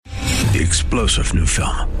the explosive new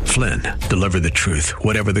film, Flynn, Deliver the Truth,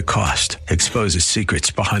 Whatever the Cost, exposes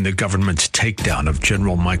secrets behind the government's takedown of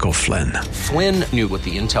General Michael Flynn. Flynn knew what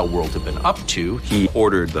the intel world had been up to. He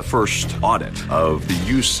ordered the first audit of the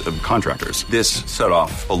use of contractors. This set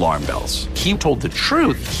off alarm bells. He told the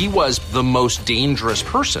truth. He was the most dangerous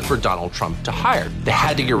person for Donald Trump to hire. They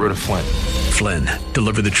had to get rid of Flynn. Flynn,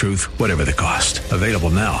 Deliver the Truth, Whatever the Cost. Available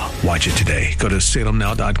now. Watch it today. Go to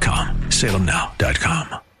salemnow.com.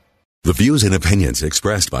 salemnow.com. The views and opinions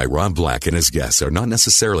expressed by Rob Black and his guests are not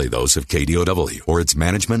necessarily those of KDOW or its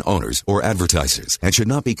management, owners, or advertisers and should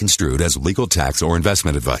not be construed as legal, tax, or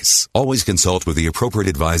investment advice. Always consult with the appropriate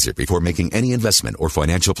advisor before making any investment or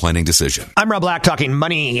financial planning decision. I'm Rob Black, talking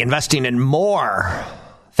money, investing, and more.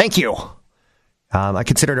 Thank you. I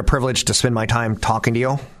consider it a privilege to spend my time talking to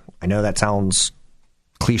you. I know that sounds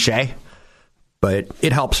cliche, but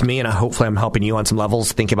it helps me, and hopefully I'm helping you on some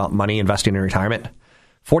levels think about money, investing, and retirement.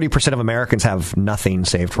 40% of Americans have nothing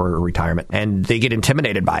saved for retirement, and they get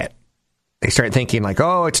intimidated by it. They start thinking like,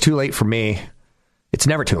 oh, it's too late for me. It's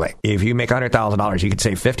never too late. If you make $100,000, you could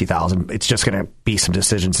save $50,000. It's just going to be some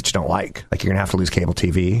decisions that you don't like. Like you're going to have to lose cable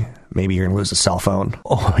TV. Maybe you're going to lose a cell phone.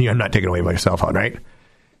 Oh, I'm not taking away my cell phone, right?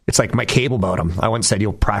 It's like my cable modem. I once said,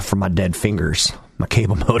 you'll pry from my dead fingers. My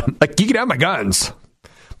cable modem. Like, you can have my guns,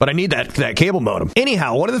 but I need that cable modem.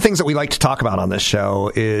 Anyhow, one of the things that we like to talk about on this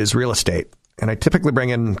show is real estate. And I typically bring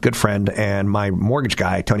in good friend and my mortgage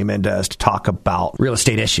guy, Tony Mendez, to talk about real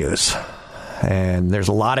estate issues. And there's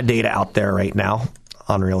a lot of data out there right now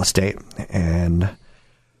on real estate. And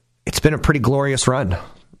it's been a pretty glorious run.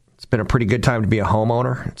 It's been a pretty good time to be a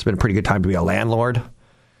homeowner. It's been a pretty good time to be a landlord.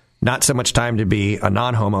 Not so much time to be a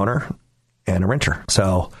non-homeowner and a renter.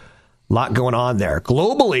 So a lot going on there.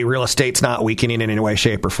 Globally, real estate's not weakening in any way,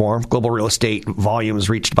 shape, or form. Global real estate volumes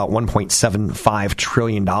reached about $1.75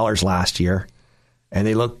 trillion last year, and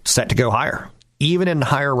they look set to go higher, even in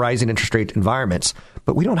higher rising interest rate environments.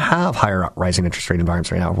 But we don't have higher rising interest rate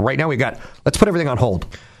environments right now. Right now, let's put everything on hold.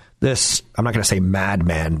 This, I'm not going to say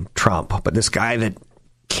madman Trump, but this guy that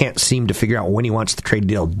can't seem to figure out when he wants the trade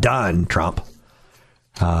deal done, Trump,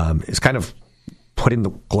 is kind of putting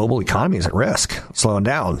the global economies at risk, slowing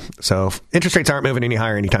down. So if interest rates aren't moving any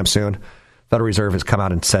higher anytime soon. Federal Reserve has come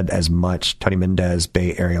out and said as much. Tony Mendez,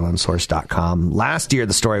 BayAreaLoanSource.com. Last year,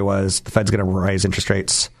 the story was the Fed's going to raise interest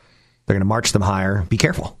rates. They're going to march them higher. Be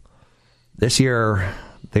careful. This year,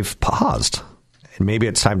 they've paused. And maybe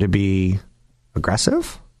it's time to be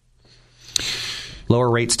aggressive.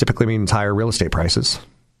 Lower rates typically means higher real estate prices.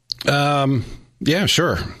 Yeah,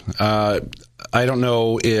 sure. I don't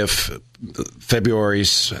know if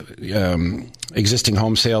February's existing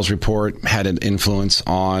home sales report had an influence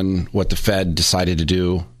on what the Fed decided to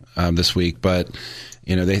do this week, but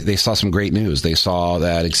they saw some great news. They saw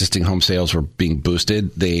that existing home sales were being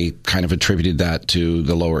boosted. They kind of attributed that to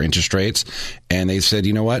the lower interest rates, and they said,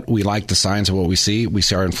 you know what, we like the signs of what we see. We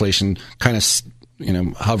see our inflation kind of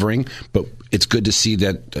hovering, but it's good to see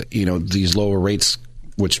that these lower rates,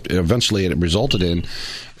 which eventually it resulted in,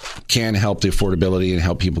 can help the affordability and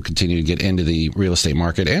help people continue to get into the real estate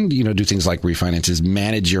market and, do things like refinances.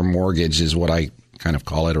 Manage your mortgage is what I kind of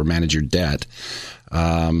call it, or manage your debt.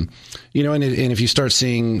 And if you start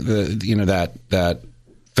seeing that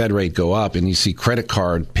Fed rate go up and you see credit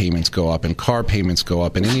card payments go up and car payments go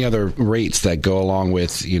up and any other rates that go along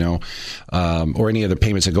with, or any other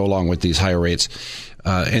payments that go along with these higher rates,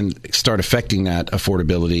 and start affecting that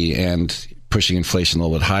affordability and pushing inflation a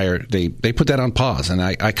little bit higher, they put that on pause, and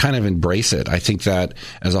I kind of embrace it. I think that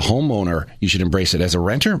as a homeowner, you should embrace it. As a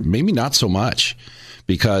renter, maybe not so much,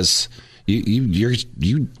 because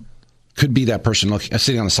you could be that person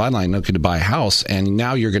sitting on the sideline looking to buy a house, and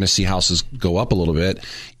now you're going to see houses go up a little bit,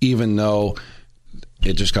 even though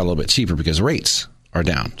it just got a little bit cheaper because rates are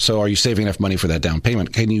down. So are you saving enough money for that down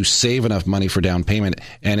payment? Can you save enough money for down payment,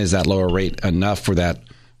 and is that lower rate enough for that,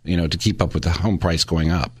 to keep up with the home price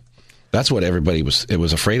going up? That's what everybody was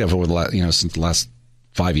afraid of over the since the last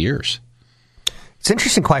 5 years. It's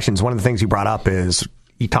interesting questions. One of the things you brought up is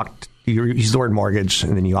you use the word mortgage,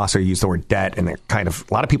 and then you also use the word debt, and a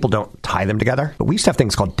lot of people don't tie them together. But we used to have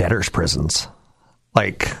things called debtors' prisons.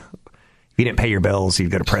 Like, if you didn't pay your bills,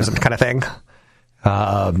 you'd go to prison kind of thing.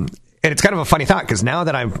 And it's kind of a funny thought, because now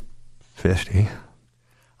that I'm 50,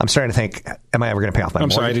 I'm starting to think, am I ever going to pay off my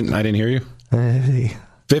mortgage? I'm sorry, I didn't hear you.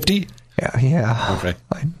 50? Yeah. Okay.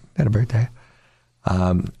 I had a birthday.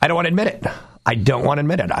 I don't want to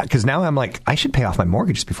admit it. Because now I'm like, I should pay off my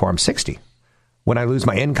mortgage before I'm 60. When I lose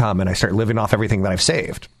my income and I start living off everything that I've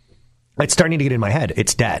saved. It's starting to get in my head.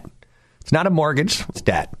 It's debt. It's not a mortgage. It's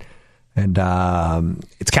debt. And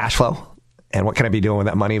it's cash flow. And what can I be doing with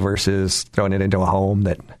that money versus throwing it into a home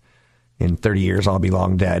that in 30 years, I'll be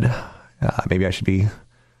long dead. Maybe I should be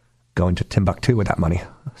going to Timbuktu with that money,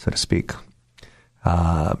 so to speak.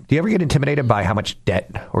 Do you ever get intimidated by how much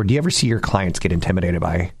debt, or do you ever see your clients get intimidated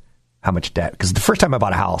by how much debt? Because the first time I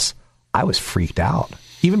bought a house, I was freaked out,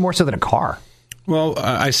 even more so than a car. Well,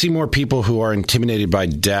 I see more people who are intimidated by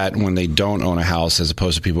debt when they don't own a house as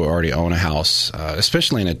opposed to people who already own a house,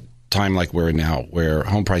 especially in a time like we're in now, where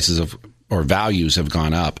home prices or values have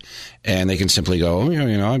gone up, and they can simply go,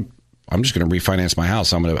 I'm just going to refinance my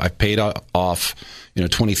house. I've paid off,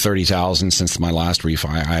 $20,000-$30,000 since my last refi.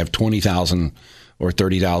 I have $20,000 or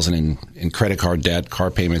 $30,000 in credit card debt, car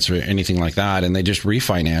payments, or anything like that, and they just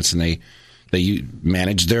refinance and they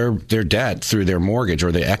manage their debt through their mortgage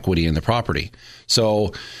or the equity in the property.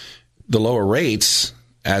 So the lower rates,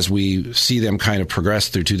 as we see them kind of progress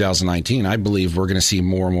through 2019, I believe we're going to see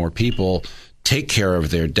more and more people take care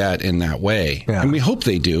of their debt in that way. Yeah. And we hope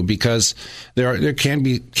they do, because there can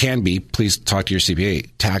be, please talk to your CPA,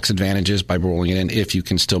 tax advantages by rolling it in if you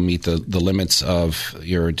can still meet the limits of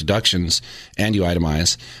your deductions and you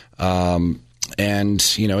itemize.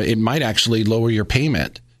 It might actually lower your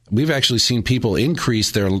payment. We've actually seen people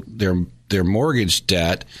increase their mortgage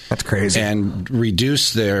debt. That's crazy. And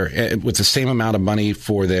reduce with the same amount of money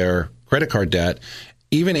for their credit card debt,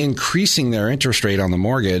 even increasing their interest rate on the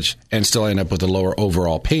mortgage, and still end up with a lower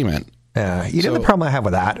overall payment. Yeah, know the problem I have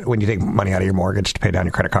with that, when you take money out of your mortgage to pay down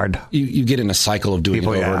your credit card? You get in a cycle of doing it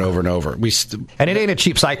over and over and over. And it ain't a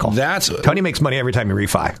cheap cycle. Tony makes money every time you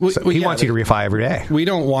refi. He wants you to refi every day. We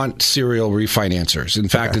don't want serial refinancers. In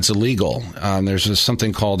fact, it's illegal. There's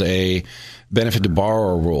something called a benefit to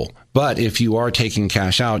borrower rule. But if you are taking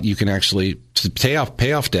cash out, you can actually, to pay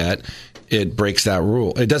off debt, it breaks that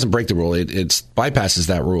rule. It doesn't break the rule. It bypasses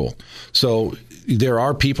that rule. So there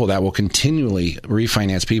are people that will continually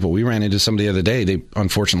refinance people. We ran into somebody the other day. They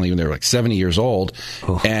were like 70 years old,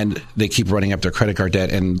 and they keep running up their credit card debt.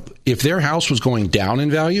 And if their house was going down in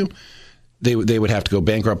value, they would have to go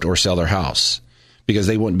bankrupt or sell their house, because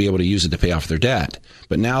they wouldn't be able to use it to pay off their debt.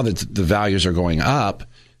 But now that the values are going up,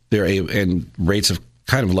 and rates have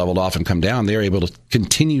kind of leveled off and come down, they're able to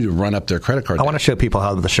continue to run up their credit card debt. I want to show people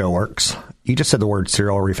how the show works. You just said the word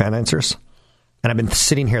serial refinancers. And I've been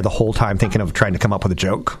sitting here the whole time thinking of trying to come up with a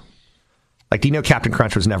joke. Like, do you know Captain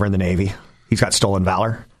Crunch was never in the Navy? He's got stolen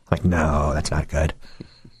valor. I'm like, no, that's not good.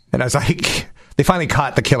 And I was like, they finally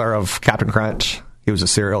caught the killer of Captain Crunch. He was a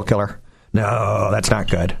serial killer. No, that's not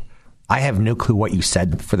good. I have no clue what you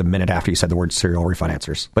said for the minute after you said the word serial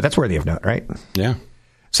refinancers. But that's worthy of note, right? Yeah.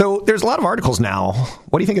 So there's a lot of articles now.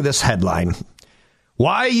 What do you think of this headline?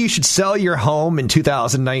 Why you should sell your home in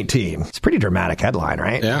 2019. It's a pretty dramatic headline,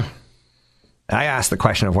 right? Yeah. I asked the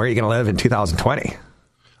question of where are you going to live in 2020?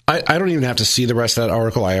 I don't even have to see the rest of that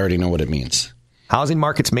article. I already know what it means. Housing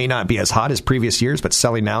markets may not be as hot as previous years, but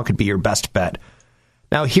selling now could be your best bet.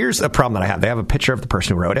 Now, here's a problem that I have. They have a picture of the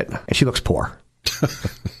person who wrote it, and she looks poor.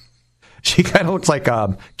 She kind of looks like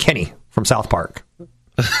Kenny from South Park.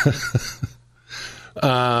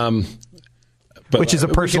 Which is a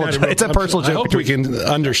personal joke. It's a personal joke. I hope we can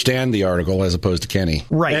understand the article as opposed to Kenny.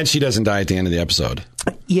 Right. And she doesn't die at the end of the episode.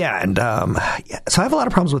 Yeah. And so I have a lot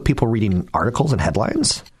of problems with people reading articles and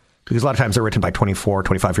headlines, because a lot of times they're written by 24,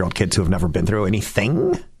 25-year-old kids who have never been through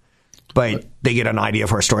anything. But they get an idea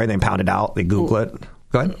for a story, they pound it out, they Google it.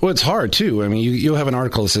 Go ahead. Well, it's hard, too. I mean, you'll have an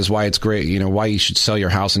article that says why it's great, why you should sell your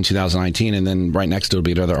house in 2019, and then right next to it will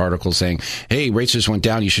be another article saying, hey, rates just went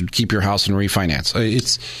down, you should keep your house and refinance.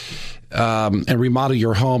 And remodel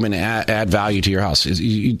your home and add value to your house.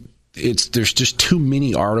 There's just too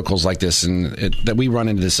many articles like this, and that we run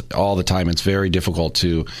into this all the time. It's very difficult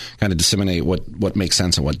to kind of disseminate what makes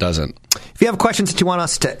sense and what doesn't. If you have questions that you want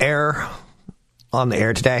us to air on the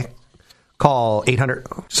air today, call 800.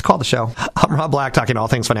 Just call the show. I'm Rob Black, talking all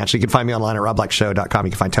things financial. You can find me online at robblackshow.com.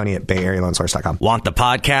 You can find Tony at BayAreaLoanSource.com. Want the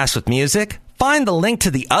podcast with music? Find the link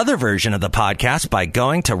to the other version of the podcast by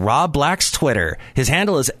going to Rob Black's Twitter. His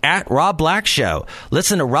handle is @RobBlackShow.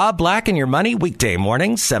 Listen to Rob Black and Your Money weekday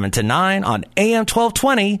mornings, 7 to 9 on AM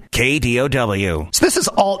 1220 KDOW. So this is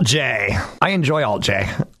Alt J. I enjoy Alt J.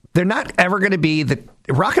 They're not ever going to be the...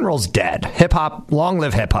 Rock and roll's dead. Hip-hop, long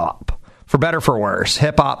live hip-hop. For better, for worse.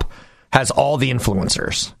 Hip-hop has all the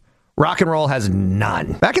influencers. Rock and roll has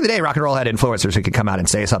none. Back in the day, rock and roll had influencers who could come out and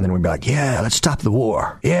say something and we'd be like, yeah, let's stop the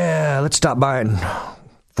war. Yeah, let's stop buying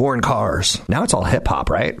foreign cars. Now it's all hip hop,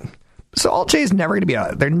 right? So Alt J is never going to be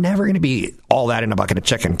they're never going to be all that in a bucket of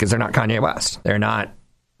chicken, because they're not Kanye West. They're not,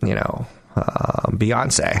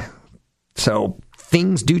 Beyonce. So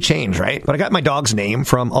things do change, right? But I got my dog's name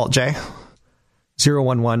from Alt J,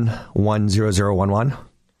 011-10011.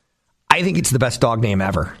 I think it's the best dog name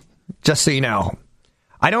ever. Just so you know.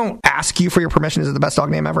 I don't ask you for your permission. Is it the best dog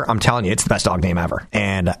name ever? I'm telling you, it's the best dog name ever.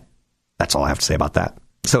 And that's all I have to say about that.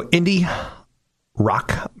 So indie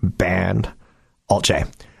rock band Alt J.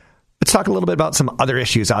 Let's talk a little bit about some other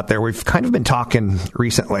issues out there. We've kind of been talking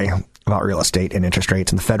recently about real estate and interest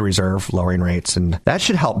rates and the Fed Reserve lowering rates, and that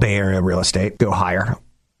should help Bay Area real estate go higher.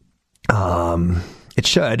 It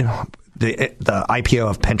should. The IPO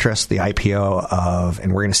of Pinterest, the IPO of,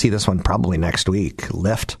 and we're going to see this one probably next week,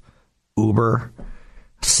 Lyft, Uber,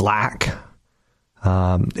 Slack.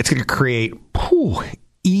 It's going to create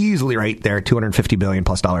easily right there $250 billion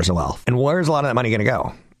plus of wealth. And where's a lot of that money going to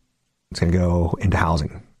go? It's going to go into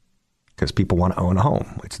housing because people want to own a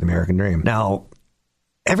home. It's the American dream. Now,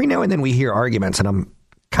 every now and then we hear arguments, and I'm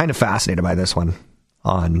kind of fascinated by this one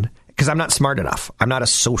because I'm not smart enough. I'm not a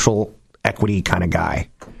social equity kind of guy.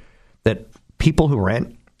 That people who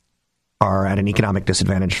rent are at an economic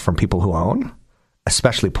disadvantage from people who own,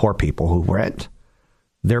 especially poor people who rent.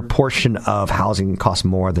 Their portion of housing costs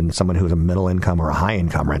more than someone who's a middle income or a high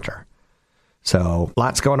income renter. So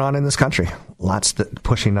lots going on in this country. Lots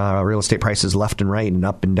pushing real estate prices left and right and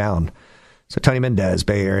up and down. So Tony Mendez,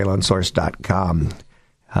 BayAreaLoanSource.com.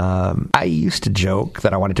 I used to joke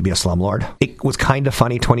that I wanted to be a slumlord. It was kind of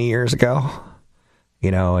funny 20 years ago,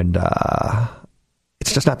 and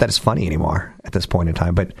it's just not that as funny anymore at this point in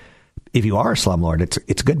time. But if you are a slumlord,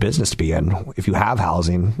 it's good business to be in. If you have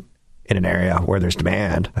housing in an area where there's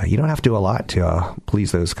demand, you don't have to do a lot to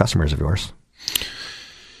please those customers of yours.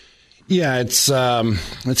 Yeah, it's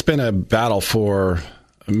been a battle for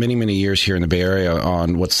many, many years here in the Bay Area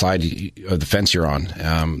on what side of the fence you're on.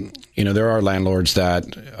 There are landlords that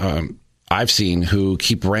I've seen who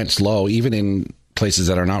keep rents low, even in places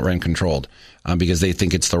that are not rent controlled, because they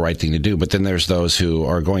think it's the right thing to do. But then there's those who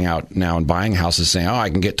are going out now and buying houses saying, I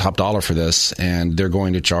can get top dollar for this. And they're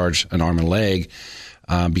going to charge an arm and a leg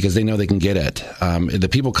because they know they can get it. The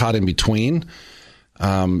people caught in between,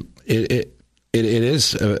 it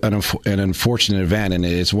is an unfortunate event. And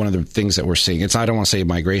it's one of the things that we're seeing. I don't want to say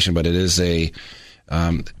migration, but it is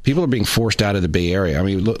people are being forced out of the Bay Area. I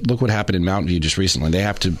mean, look what happened in Mountain View just recently. They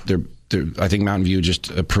have to, I think Mountain View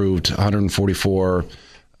just approved 144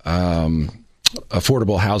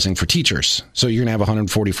 affordable housing for teachers. So you're going to have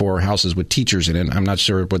 144 houses with teachers in it. I'm not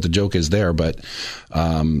sure what the joke is there, but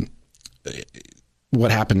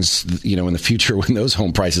what happens, in the future when those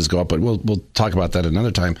home prices go up? But we'll talk about that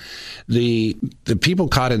another time. The people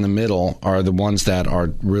caught in the middle are the ones that are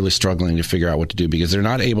really struggling to figure out what to do because they're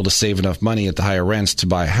not able to save enough money at the higher rents to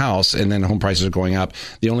buy a house, and then home prices are going up.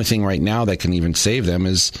 The only thing right now that can even save them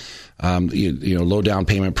is low down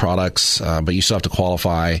payment products, but you still have to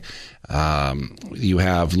qualify. You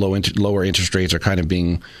have lower interest rates are kind of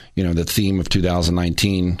being, the theme of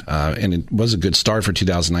 2019. And it was a good start for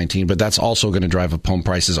 2019, but that's also going to drive up home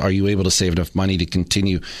prices. Are you able to save enough money to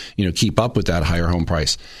continue, keep up with that higher home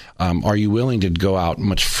price? Are you willing to go out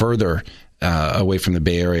much further, away from the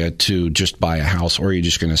Bay Area to just buy a house, or are you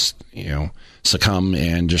just going to, succumb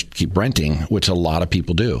and just keep renting, which a lot of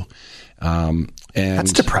people do? And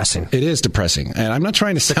that's depressing. It is depressing. And I'm not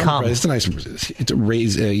trying to sound, it's a nice,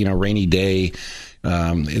 rainy day.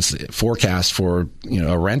 It's forecast for,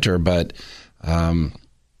 a renter, but,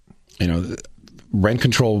 rent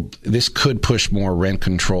control, this could push more rent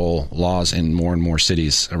control laws in more and more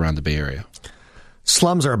cities around the Bay Area.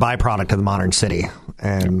 Slums are a byproduct of the modern city,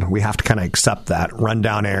 and we have to kind of accept that.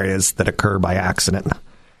 Rundown areas that occur by accident.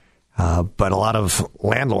 But a lot of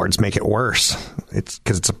landlords make it worse. It's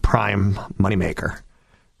because it's a prime moneymaker.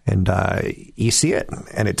 And you see it,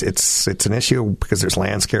 and it's an issue because there's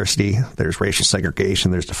land scarcity, there's racial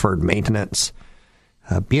segregation, there's deferred maintenance.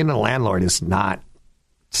 Being a landlord is not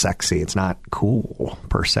sexy. It's not cool,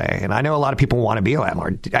 per se. And I know a lot of people want to be a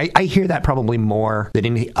landlord. I hear that probably more than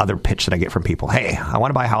any other pitch that I get from people. Hey, I want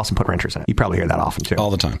to buy a house and put renters in it. You probably hear that often, too. All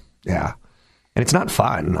the time. Yeah. And it's not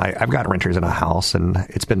fun. I've got renters in a house, and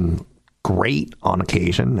it's been great on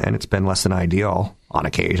occasion, and it's been less than ideal on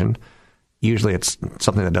occasion. Usually it's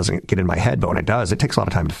something that doesn't get in my head, but when it does, it takes a lot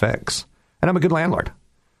of time to fix. And I'm a good landlord.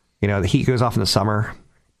 The heat goes off in the summer.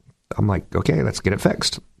 I'm like, okay, let's get it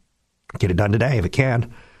fixed. Get it done today if it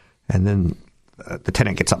can. And then the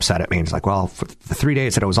tenant gets upset at me and he's like, well, for the 3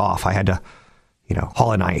 days that it was off, I had to,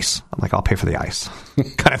 haul in ice. I'm like, I'll pay for the ice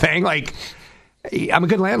kind of thing. Like, I'm a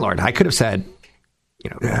good landlord. I could have said,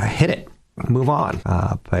 hit it, move on.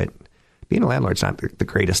 But being a landlord's not the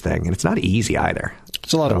greatest thing, and it's not easy either.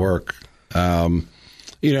 It's a lot of work. And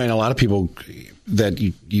a lot of people that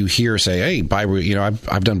you hear say, hey,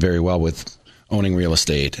 I've done very well with owning real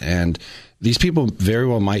estate. And these people very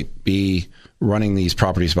well might be running these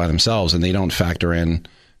properties by themselves, and they don't factor in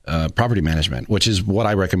property management, which is what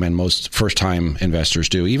I recommend most first-time investors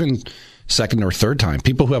do. Even second or third time,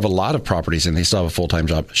 people who have a lot of properties and they still have a full-time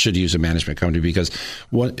job should use a management company, because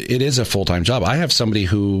it is a full-time job. I have somebody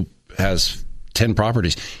who has 10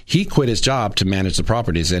 properties. He quit his job to manage the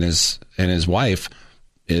properties, and his wife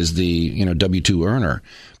is the W-2 earner.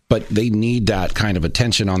 But they need that kind of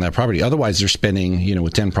attention on that property. Otherwise, they're spending,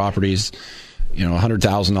 with 10 properties,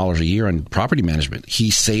 $100,000 a year on property management. He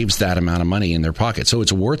saves that amount of money in their pocket. So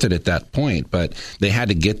it's worth it at that point, but they had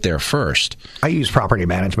to get there first. I use property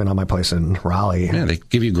management on my place in Raleigh. Yeah, they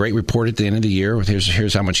give you a great report at the end of the year with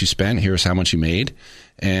here's how much you spent, here's how much you made,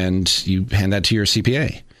 and you hand that to your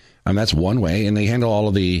CPA. That's one way. And they handle all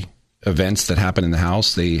of the events that happen in the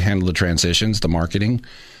house. They handle the transitions, the marketing.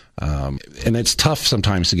 And it's tough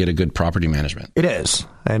sometimes to get a good property management. It is.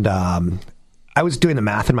 And I was doing the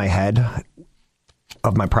math in my head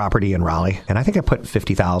of my property in Raleigh, and I think I put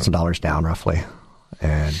 $50,000 down roughly.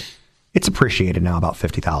 And it's appreciated now about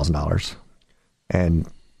 $50,000. And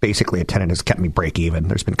basically a tenant has kept me break even.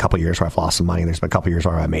 There's been a couple of years where I've lost some money. There's been a couple of years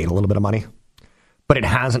where I made a little bit of money. But it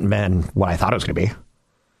hasn't been what I thought it was going to be.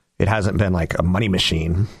 It hasn't been like a money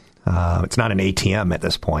machine. It's not an ATM at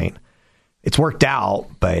this point. It's worked out,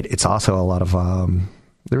 but it's also a lot of,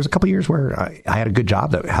 there was a couple of years where I had a good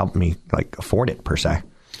job that helped me afford it per se,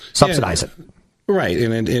 subsidize it. Right.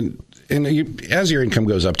 And you, as your income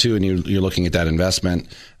goes up too, and you're looking at that investment,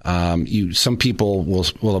 some people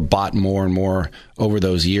will have bought more and more over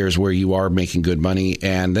those years where you are making good money,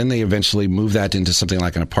 and then they eventually move that into something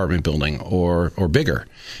like an apartment building or bigger.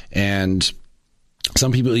 And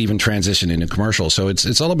some people even transition into commercial. So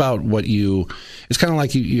it's all about it's kind of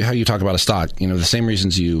like how you talk about a stock. The same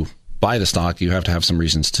reasons you buy the stock, you have to have some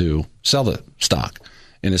reasons to sell the stock.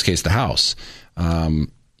 In this case, the house.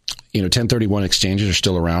 1031 exchanges are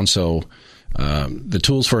still around. So the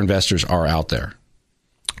tools for investors are out there.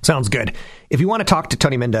 Sounds good. If you want to talk to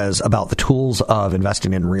Tony Mendez about the tools of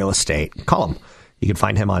investing in real estate, call him. You can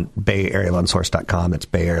find him on BayAreaLoanSource.com. That's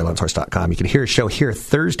BayAreaLoanSource.com. You can hear his show here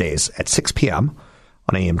Thursdays at 6 p.m.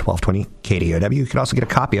 on AM 1220 KDOW. You can also get a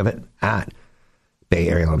copy of it at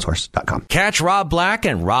BayAreaLoanSource.com. Catch Rob Black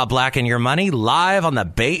and Rob Black and Your Money live on the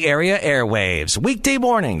Bay Area airwaves, weekday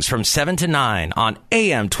mornings from 7 to 9 on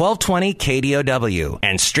AM 1220 KDOW,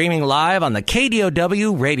 and streaming live on the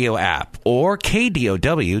KDOW radio app or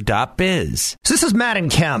KDOW.biz. So this is Matt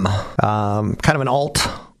and Kim, kind of an alt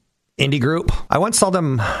indie group. I once saw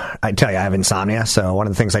them. I tell you, I have insomnia, so one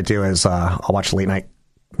of the things I do is I'll watch late night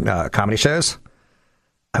comedy shows.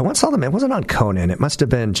 I once saw them. It wasn't on Conan. It must have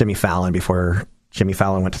been Jimmy Fallon before Jimmy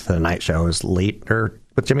Fallon went to the night show. It was later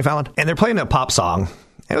with Jimmy Fallon. And they're playing a pop song.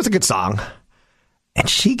 It was a good song. And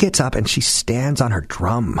she gets up and she stands on her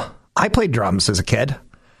drum. I played drums as a kid.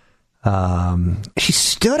 She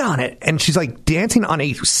stood on it and she's like dancing on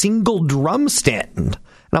a single drum stand. And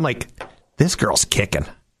I'm like, this girl's kicking.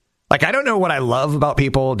 Like, I don't know what I love about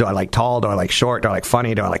people. Do I like tall? Do I like short? Do I like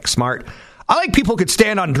funny? Do I like smart? I like people who could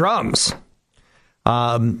stand on drums.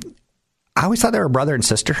 I always thought they were brother and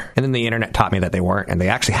sister. And then the internet taught me that they weren't. And they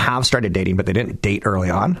actually have started dating, but they didn't date early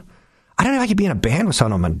on. I don't know if I could be in a band with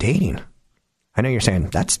someone I'm dating. I know you're saying,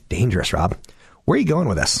 that's dangerous, Rob. Where are you going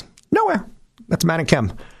with this? Nowhere. That's Matt and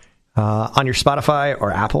Kim. On your Spotify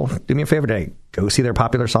or Apple, do me a favor today. Go see their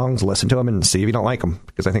popular songs, listen to them, and see if you don't like them.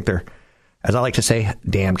 Because I think they're, as I like to say,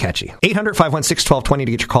 damn catchy. 800-516-1220 to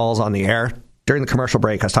get your calls on the air. During the commercial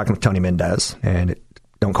break, I was talking with Tony Mendez. And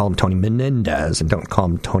don't call him Tony Menendez, and don't call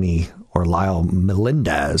him Tony or Lyle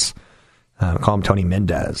Melendez. Call him Tony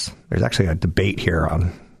Mendez. There's actually a debate here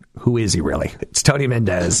on who is he really. It's Tony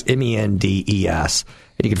Mendez, Mendes.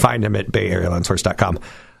 And you can find him at BayAreaLoanSource.com.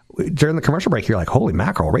 During the commercial break, you're like, holy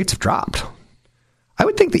mackerel, rates have dropped. I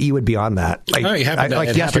would think that you would be on that.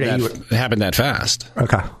 Yesterday. It happened that fast.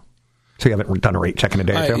 Okay. So you haven't done a rate check in a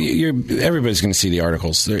day or two? Everybody's going to see the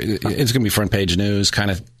articles. It's going to be front page news,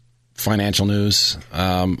 kind of financial news,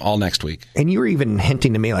 all next week. And you were even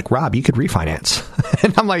hinting to me like, Rob, you could refinance.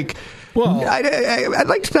 And I'm like, well, I'd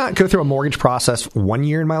like to not go through a mortgage process 1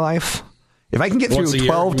 year in my life. If I can get through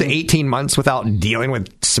 12 to 18 months without dealing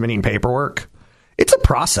with submitting paperwork, it's a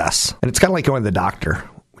process. And it's kind of like going to the doctor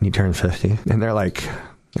when you turn 50. And they're like,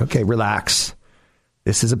 okay, relax.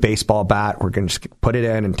 This is a baseball bat. We're going to just put it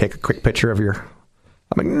in and take a quick picture of your...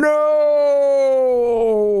 I'm like, no,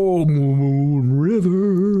 Moon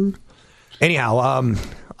River. Anyhow,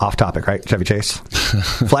 off topic, right? Chevy Chase.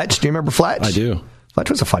 Fletch, do you remember Fletch? I do. Fletch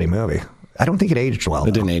was a funny movie. I don't think it aged well.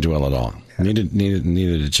 It didn't age well at all. Yeah.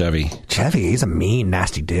 Neither did Chevy. Chevy, he's a mean,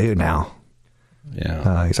 nasty dude now.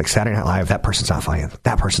 Yeah. He's like, Saturday Night Live, that person's not funny.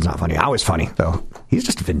 That person's not funny. I was funny, though. He's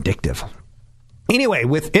just vindictive. Anyway,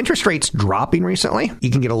 with interest rates dropping recently, you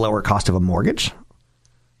can get a lower cost of a mortgage.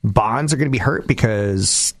 Bonds are going to be hurt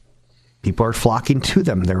because people are flocking to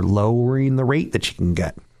them. They're lowering the rate that you can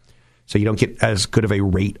get. So you don't get as good of a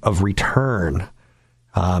rate of return.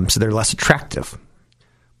 So they're less attractive.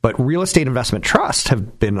 But real estate investment trusts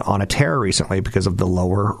have been on a tear recently because of the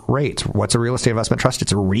lower rates. What's a real estate investment trust?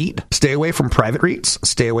 It's a REIT. Stay away from private REITs.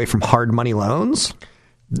 Stay away from hard money loans.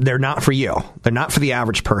 They're not for you. They're not for the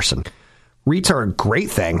average person. REITs are a great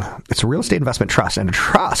thing. It's a real estate investment trust, and a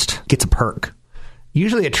trust gets a perk.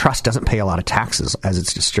 Usually a trust doesn't pay a lot of taxes as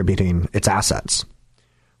it's distributing its assets.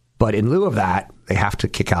 But in lieu of that, they have to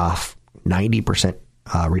kick off 90%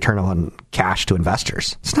 return on cash to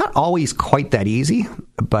investors. It's not always quite that easy,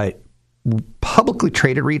 but publicly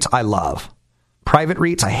traded REITs, I love. Private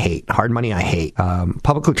REITs, I hate. Hard money, I hate.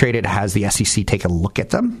 Publicly traded has the SEC take a look at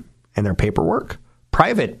them and their paperwork.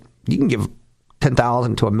 Private, you can give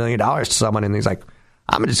 $10,000 to $1 million to someone, and he's like,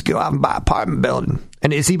 I'm going to just go out and buy an apartment building.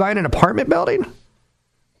 And is he buying an apartment building?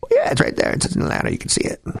 Yeah, it's right there. It's in Atlanta. You can see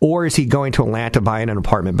it. Or is he going to Atlanta buying an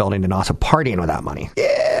apartment building and also partying with that money?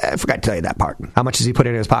 Yeah, I forgot to tell you that part. How much does he put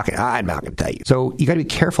in his pocket? I'm not going to tell you. So you got to be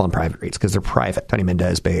careful in private REITs because they're private. Tony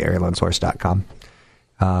Mendez, BayAreaLoanSource.com.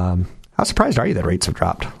 How surprised are you that rates have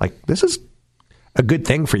dropped? Like, this is a good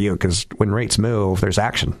thing for you because when rates move, there's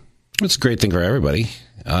action. It's a great thing for everybody.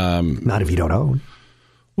 Not if you don't own.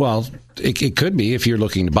 Well, it could be if you're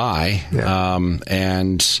looking to buy. Yeah.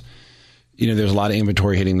 And there's a lot of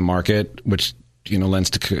inventory hitting the market, which lends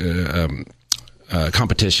to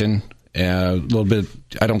competition. A little bit.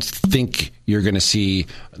 I don't think you're going to see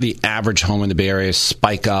the average home in the Bay Area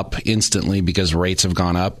spike up instantly because rates have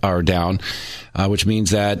gone up or down, which means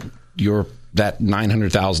that that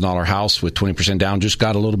 $900,000 house with 20% down just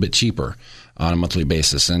got a little bit cheaper on a monthly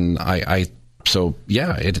basis. And I think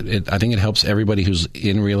it helps everybody who's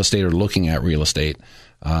in real estate or looking at real estate.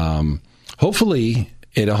 Hopefully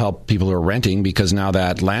it'll help people who are renting because now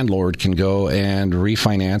that landlord can go and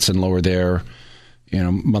refinance and lower their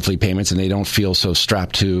monthly payments, and they don't feel so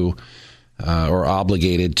strapped to or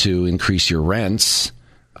obligated to increase your rents,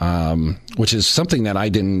 which is something that I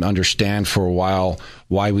didn't understand for a while,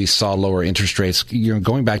 why we saw lower interest rates.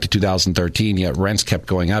 Going back to 2013, yet rents kept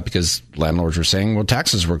going up because landlords were saying, well,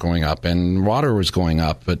 taxes were going up and water was going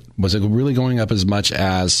up. But was it really going up as much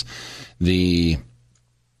as your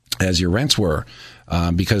rents were?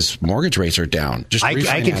 Because mortgage rates are down.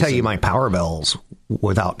 I can tell you my power bills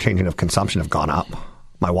without changing of consumption have gone up.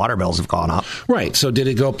 My water bills have gone up. Right. So did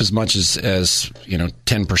it go up as much as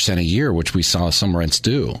 10% a year, which we saw some rents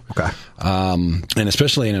do? Okay. And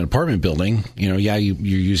especially in an apartment building, you're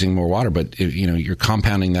using more water, but you're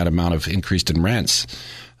compounding that amount of increased in rents.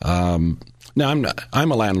 Now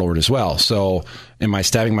I'm a landlord as well. So am I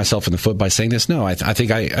stabbing myself in the foot by saying this? No, I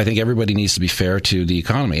think everybody needs to be fair to the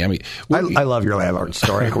economy. I mean, I love your landlord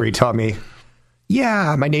story where you tell me,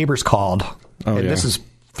 yeah, my neighbors called, this is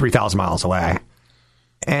 3,000 miles away.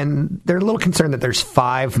 And they're a little concerned that there's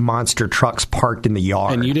 5 monster trucks parked in the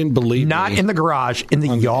yard. And you didn't believe Not me. in the garage, in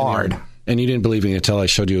the yard. And you didn't believe me until I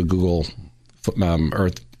showed you a Google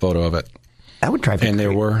Earth photo of it. That would drive me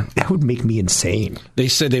crazy. That would make me insane. They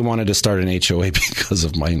said they wanted to start an HOA because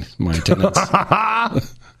of my tenants.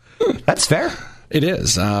 That's fair. It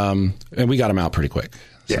is. And we got them out pretty quick.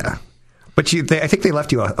 So. Yeah. But I think they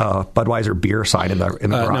left you a Budweiser beer sign in the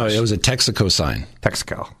garage. No, it was a Texaco sign.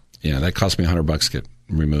 Texaco. Yeah, that cost me $100 to get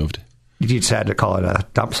removed. You just had to call it a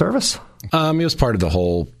dump service? It was part of the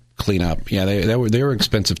whole cleanup. Yeah, they were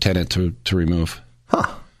expensive tenant to remove.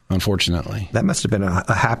 Huh. Unfortunately. That must have been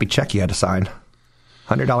a happy check you had to sign.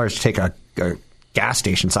 $100 to take a gas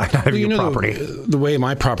station sign out of your property. The way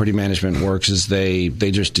my property management works is they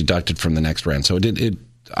just deducted from the next rent. So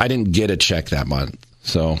I didn't get a check that month.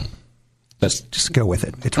 So that's just go with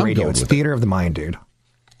it. It's radio. It's theater of the mind, dude.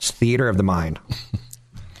 It's theater of the mind.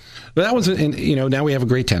 But that was, now we have a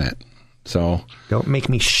great tenant. So don't make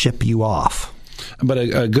me ship you off. But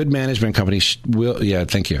a good management company will. Yeah,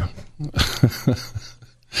 thank you.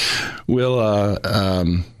 Will.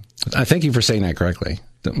 I thank you for saying that correctly.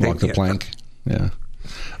 Walk the plank. Yeah.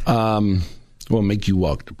 We'll make you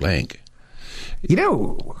walk the plank. You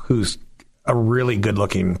know who's a really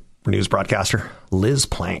good-looking news broadcaster? Liz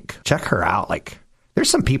Plank. Check her out. There's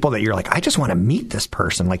some people that you're like, I just want to meet this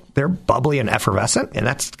person. They're bubbly and effervescent, and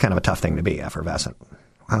that's kind of a tough thing to be, effervescent.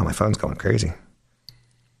 Wow, my phone's going crazy.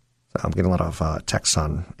 So I'm getting a lot of texts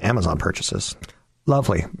on Amazon purchases.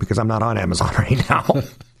 Lovely, because I'm not on Amazon right now.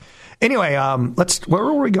 Anyway, where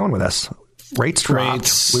were we going with this? Rates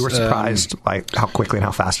dropped. We were surprised by how quickly and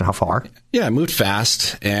how fast and how far. Yeah, it moved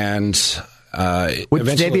fast, and would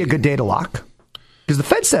today be a good day to lock? Because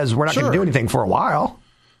the Fed says we're not going to do anything for a while.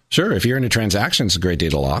 Sure. If you're in a transaction, it's a great day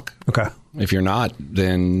to lock. Okay. If you're not,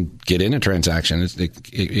 then get in a transaction.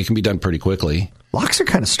 It can be done pretty quickly. Locks are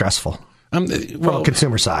kind of stressful from the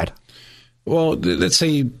consumer side. Well, let's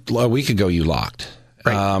say a week ago you locked.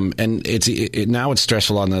 Right. And now it's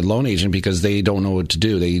stressful on the loan agent because they don't know what to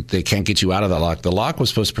do. They can't get you out of that lock. The lock was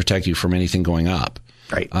supposed to protect you from anything going up.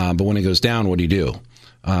 Right. But when it goes down, what do you do?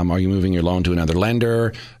 Are you moving your loan to another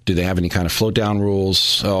lender? Do they have any kind of float down rules?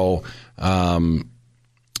 So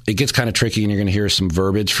it gets kind of tricky, and you're going to hear some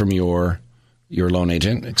verbiage from your loan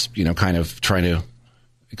agent, kind of trying to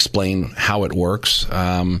explain how it works.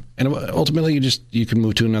 And ultimately, you can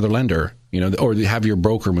move to another lender, or have your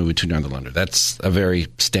broker move it to another lender. That's a very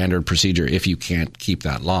standard procedure if you can't keep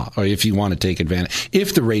that lock, or if you want to take advantage.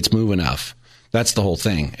 If the rates move enough, that's the whole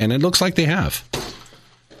thing. And it looks like they have.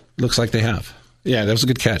 Yeah, that was a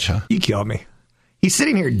good catch, huh? You killed me. He's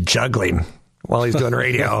sitting here juggling while he's doing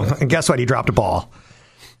radio. And guess what? He dropped a ball.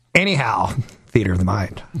 Anyhow, theater of the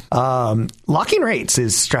mind. Locking rates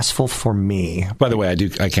is stressful for me. By the way,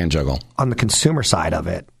 I can juggle. On the consumer side of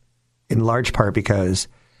it, in large part because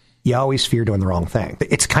you always fear doing the wrong thing.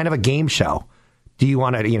 It's kind of a game show. Do you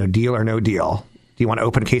want to, deal or no deal? Do you want to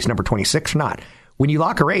open case number 26 or not? When you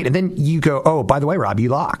lock a rate and then you go, oh, by the way, Rob, you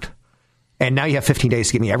locked. And now you have 15 days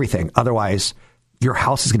to give me everything. Otherwise, your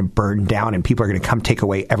house is going to burn down and people are going to come take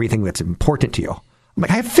away everything that's important to you. I'm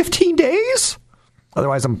like, I have 15 days?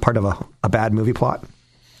 Otherwise, I'm part of a bad movie plot.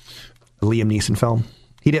 A Liam Neeson film.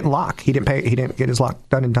 He didn't lock. He didn't pay. He didn't get his lock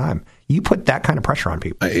done in time. You put that kind of pressure on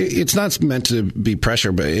people. It's not meant to be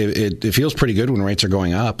pressure, but it feels pretty good when rates are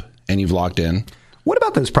going up and you've locked in. What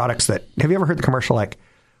about those products that, have you ever heard the commercial like,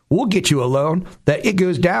 we'll get you a loan that it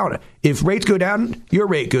goes down. If rates go down, your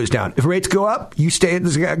rate goes down. If rates go up, you stay at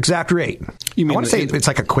the exact rate. I want to say it's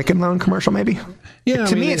like a Quicken Loan commercial, maybe? Yeah.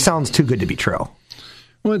 To me, it sounds too good to be true.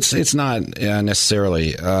 Well, it's not necessarily.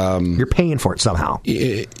 You're paying for it somehow.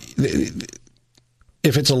 If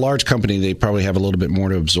it's a large company, they probably have a little bit more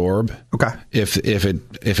to absorb. Okay. If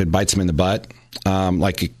it bites them in the butt,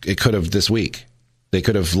 like it could have this week. They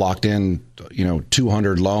could have locked in,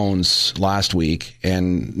 200 loans last week,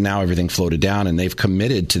 and now everything floated down, and they've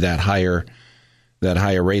committed to that higher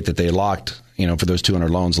rate that they locked, for those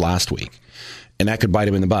 200 loans last week, and that could bite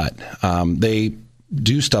them in the butt. They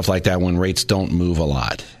do stuff like that when rates don't move a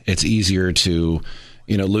lot. It's easier to,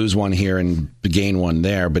 lose one here and gain one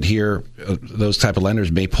there, but here, those type of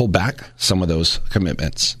lenders may pull back some of those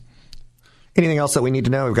commitments. Anything else that we need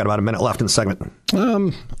to know? We've got about a minute left in the segment.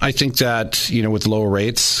 I think that, with lower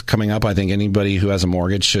rates coming up, I think anybody who has a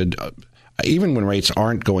mortgage should, even when rates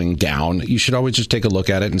aren't going down, you should always just take a look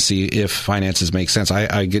at it and see if finances make sense.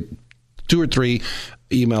 I get 2 or 3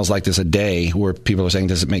 emails like this a day where people are saying,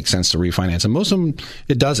 does it make sense to refinance? And most of them,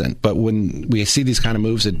 it doesn't. But when we see these kind of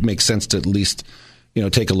moves, it makes sense to at least,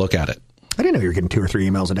 take a look at it. I didn't know you were getting 2 or 3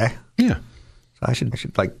 emails a day. Yeah. So I should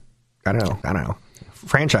I don't know.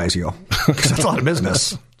 Franchise you, because that's a lot of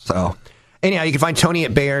business. So anyhow, you can find Tony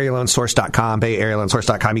at BayAreaLoanSource.com,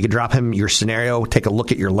 BayAreaLoanSource.com. You can drop him your scenario, take a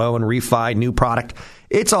look at your loan, refi, new product.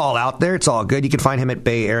 It's all out there. It's all good. You can find him at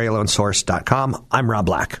BayAreaLoanSource.com. I'm Rob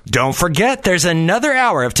Black. Don't forget, there's another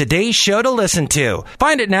hour of today's show to listen to.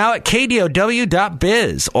 Find it now at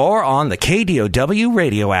KDOW.biz or on the KDOW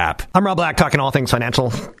radio app. I'm Rob Black, talking all things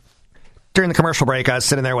financial. During the commercial break, I was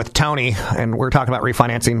sitting there with Tony, and we're talking about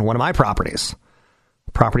refinancing one of my properties.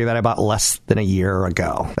 Property that I bought less than a year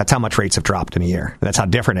ago. That's how much rates have dropped in a year. That's how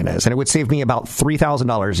different it is. And it would save me about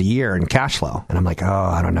 $3,000 a year in cash flow. And I'm like,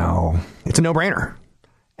 I don't know. It's a no-brainer.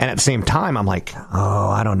 And at the same time, I'm like,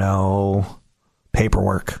 I don't know.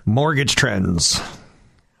 Paperwork. Mortgage trends.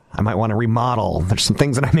 I might want to remodel. There's some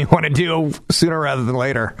things that I may want to do sooner rather than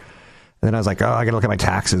later. And then I was like, I got to look at my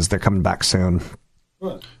taxes. They're coming back soon.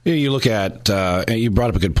 Yeah, you look at, you brought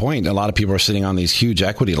up a good point. A lot of people are sitting on these huge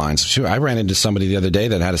equity lines. Sure, I ran into somebody the other day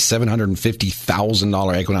that had a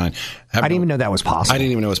 $750,000 equity line. I didn't even know that was possible. I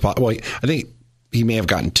didn't even know it was possible. Well, I think he may have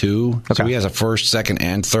gotten 2. Okay. So he has a first, second,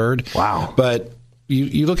 and third. Wow. But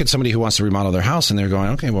you look at somebody who wants to remodel their house and they're going,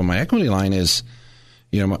 okay, well, my equity line is,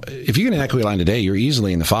 if you get an equity line today, you're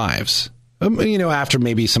easily in the 5s. After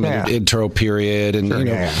maybe some intro period, and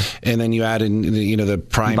and then you add in the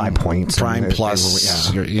prime buy points, prime plus,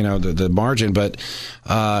 the margin. But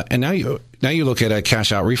and now you look at a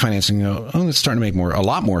cash out refinancing. It's starting to make a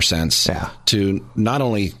lot more sense to not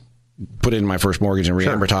only put in my first mortgage and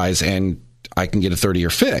reamortize, and I can get a 30-year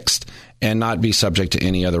fixed and not be subject to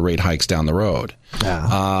any other rate hikes down the road.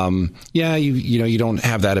 You don't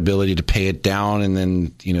have that ability to pay it down, and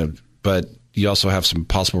then but you also have some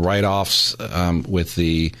possible write-offs with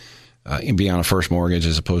the be on a first mortgage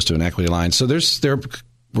as opposed to an equity line. So we're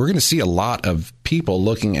going to see a lot of people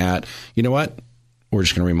looking at, you know what, we're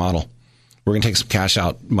just going to remodel. We're going to take some cash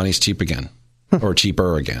out. Money's cheap again, or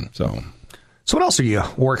cheaper again. So what else are you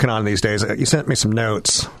working on these days? You sent me some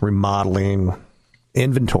notes, remodeling,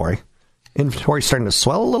 inventory. Inventory starting to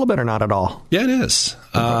swell a little bit or not at all? Yeah, it is.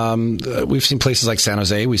 We've seen places like San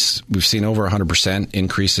Jose. We've seen over 100%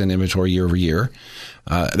 increase in inventory year over year.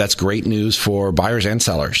 That's great news for buyers and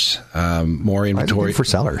sellers. More inventory for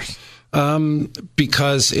sellers.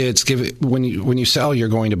 Because when you sell, you're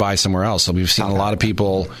going to buy somewhere else. So we've seen a lot of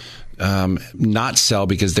people not sell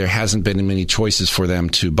because there hasn't been many choices for them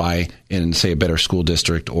to buy in, say, a better school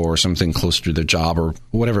district or something closer to their job or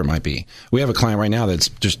whatever it might be. We have a client right now that's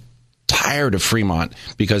just tired of Fremont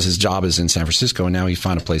because his job is in San Francisco, and now he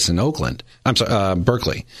found a place in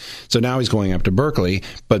Berkeley. So now he's going up to Berkeley,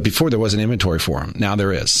 but before there wasn't inventory for him. Now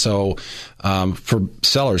there is. So for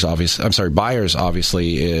buyers, obviously,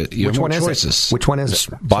 you have more choices. Which one is it?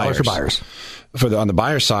 Sellers or buyers? On the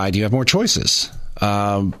buyer side, you have more choices.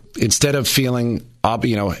 Instead of feeling,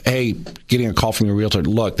 hey, getting a call from your realtor,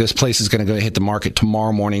 look, this place is going to hit the market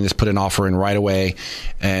tomorrow morning. Let's put an offer in right away.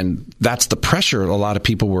 And that's the pressure a lot of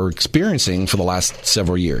people were experiencing for the last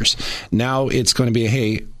several years. Now it's going to be,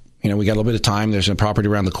 hey, we got a little bit of time. There's a property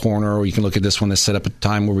around the corner, or you can look at this one that's set up at a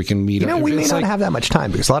time where we can meet. We may not have that much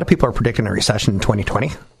time because a lot of people are predicting a recession in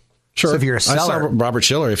 2020. Sure. So if you're a seller, I saw Robert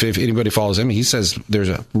Schiller. If anybody follows him, he says there's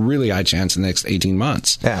a really high chance in the next 18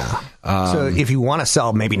 months. Yeah. So if you want to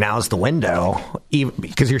sell, maybe now's the window, even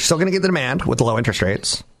because you're still going to get the demand with the low interest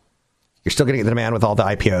rates. You're still going to get the demand with all the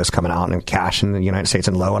IPOs coming out and cash in the United States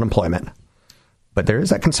and low unemployment. But there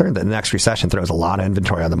is that concern that the next recession throws a lot of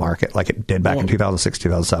inventory on the market, like it did back in 2006,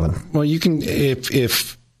 2007. Well, you can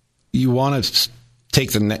if you want to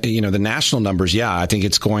take the national numbers, I think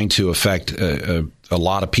it's going to affect a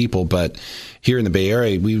lot of people. But here in the Bay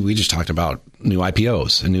Area, we just talked about new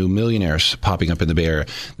IPOs and new millionaires popping up in the Bay Area.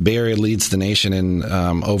 The Bay Area leads the nation in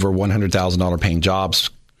over $100,000 paying jobs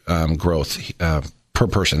growth per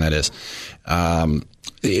person. That is,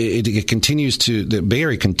 it continues to, the Bay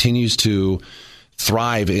Area continues to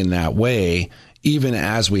thrive in that way. Even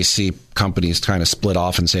as we see companies kind of split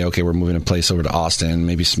off and say, okay, we're moving a place over to Austin,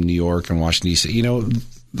 maybe some New York and Washington, D.C.,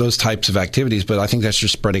 those types of activities. But I think that's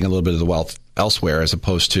just spreading a little bit of the wealth elsewhere as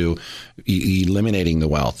opposed to eliminating the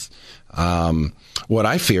wealth. What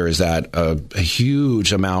I fear is that a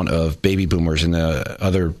huge amount of baby boomers and the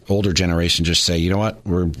other older generation just say, you know what,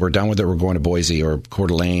 we're done with it. We're going to Boise or Coeur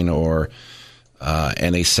d'Alene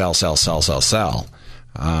and they sell.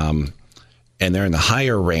 And they're in the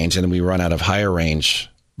higher range, and then we run out of higher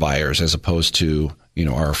range buyers as opposed to,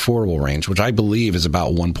 our affordable range, which I believe is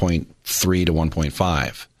about 1.3 to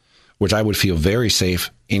 1.5, which I would feel very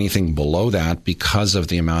safe. Anything below that because of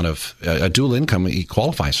the amount of a dual income, he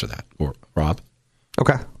qualifies for that, Rob.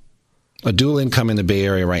 Okay. A dual income in the Bay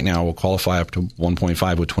Area right now will qualify up to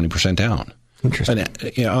 1.5 with 20% down. Interesting.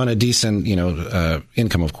 And, on a decent,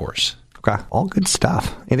 income, of course. Okay. All good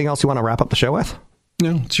stuff. Anything else you want to wrap up the show with?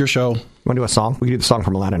 No, it's your show. You want to do a song? We can do the song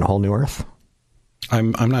from Aladdin, A Whole New Earth.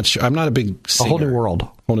 I'm not sure. I'm not a big singer. A Whole New World.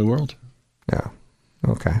 Whole New World? Yeah.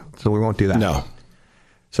 Okay. So we won't do that. No.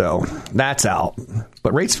 So that's out.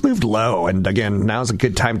 But rates moved low. And again, now's a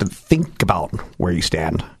good time to think about where you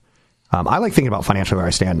stand. I like thinking about financially where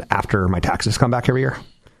I stand after my taxes come back every year. And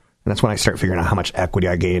that's when I start figuring out how much equity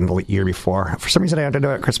I gained the year before. For some reason, I have to do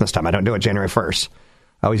it at Christmas time. I don't do it January 1st.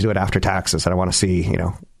 I always do it after taxes. And I want to see,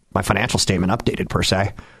 my financial statement updated per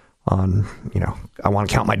se on, I want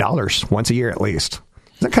to count my dollars once a year at least.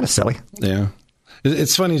 Is that kind of silly? Yeah.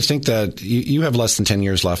 It's funny to think that you have less than 10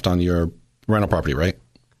 years left on your rental property, right?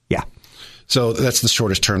 Yeah. So that's the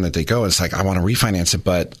shortest term that they go. It's like, I want to refinance it,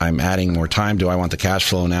 but I'm adding more time. Do I want the cash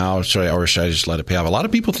flow now? Or should I just let it pay off? A lot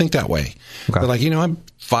of people think that way. Okay. They're like, I'm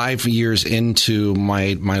 5 years into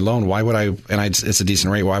my loan. Why would it's a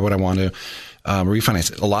decent rate. Why would I want to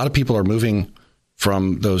refinance it? A lot of people are moving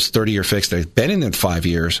from those 30-year fixed, they've been in it 5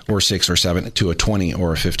 years or 6 or 7 to a 20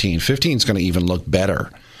 or a 15. 15 is going to even look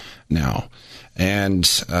better now. And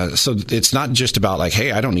so it's not just about like,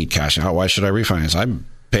 hey, I don't need cash now. Why should I refinance? I'm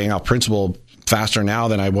paying off principal faster now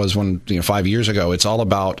than I was 5 years ago. It's all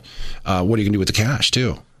about what are you going to do with the cash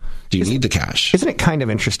too? Do you need the cash? Isn't it kind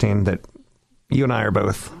of interesting that you and I are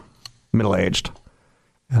both middle-aged?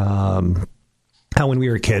 How when we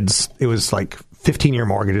were kids, it was like 15-year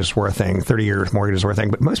mortgages were a thing, 30-year mortgages were a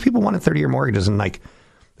thing, but most people wanted 30-year mortgages, and they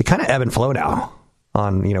kind of ebb and flow now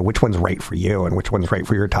on which one's right for you and which one's right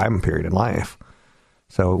for your time period in life.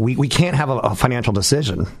 So we can't have a financial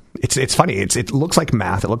decision. It's funny. It looks like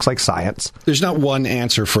math. It looks like science. There's not one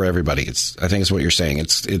answer for everybody. I think it's what you're saying.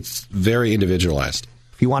 It's very individualized.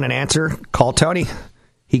 If you want an answer, call Tony.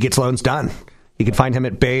 He gets loans done. You can find him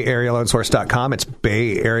at BayAreaLoanSource.com. It's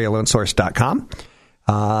BayAreaLoanSource.com.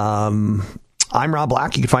 I'm Rob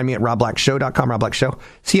Black. You can find me at RobBlackShow.com, Rob Black Show.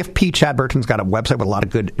 CFP Chad Burton's got a website with a lot of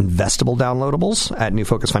good investable downloadables at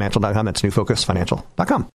NewFocusFinancial.com. That's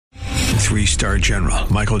NewFocusFinancial.com. 3-star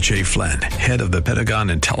General Michael J. Flynn, head of the Pentagon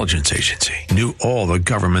Intelligence Agency, knew all the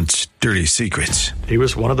government's dirty secrets. He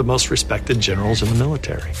was one of the most respected generals in the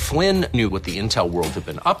military. Flynn knew what the intel world had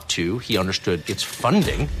been up to. He understood its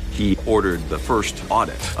funding. He ordered the first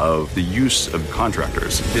audit of the use of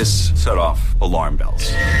contractors. This set off alarm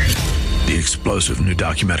bells. The explosive new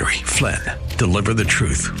documentary, Flynn, Deliver the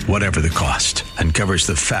Truth, Whatever the Cost, uncovers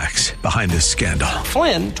the facts behind this scandal.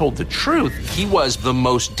 Flynn told the truth. He was the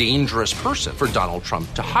most dangerous person for Donald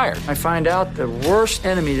Trump to hire. I find out the worst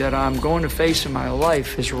enemy that I'm going to face in my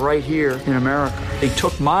life is right here in America. They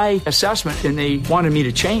took my assessment and they wanted me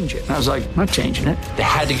to change it. And I was like, I'm not changing it. They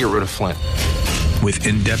had to get rid of Flynn. With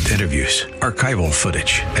in-depth interviews, archival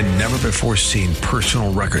footage, and never-before-seen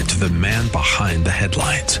personal records of the man behind the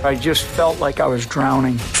headlines. I just felt like I was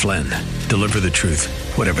drowning. Flynn, Deliver the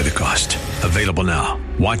Truth, Whatever the Cost. Available now.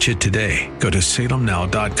 Watch it today. Go to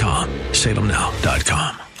salemnow.com.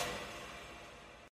 salemnow.com.